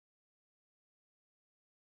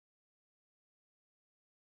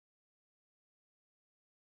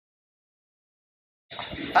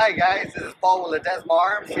Hi guys, this is Paul with Ledesma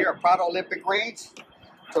Arms here at Prado Olympic Range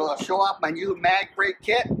to show off my new mag brake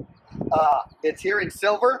kit. It's here in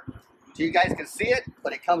silver, so you guys can see it,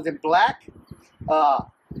 but it comes in black.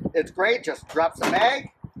 It's great, just drops the mag.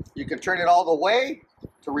 You can turn it all the way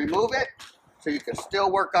to remove it, so you can still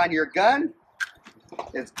work on your gun.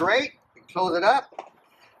 It's great. You close it up.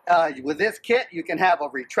 With this kit, you can have a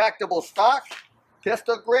retractable stock,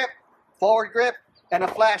 pistol grip, forward grip, and a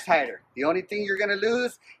flash hider. The only thing you're going to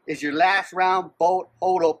lose is your last round bolt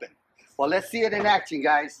hold open. Well, let's see it in action,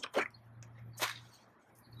 guys.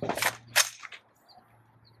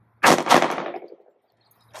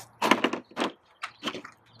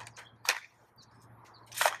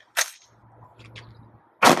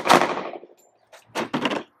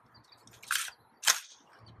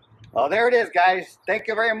 Well, there it is, guys. Thank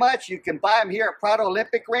you very much. You can buy them here at Prado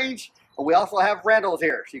Olympic Range, and we also have rentals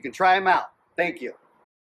here, so you can try them out. Thank you.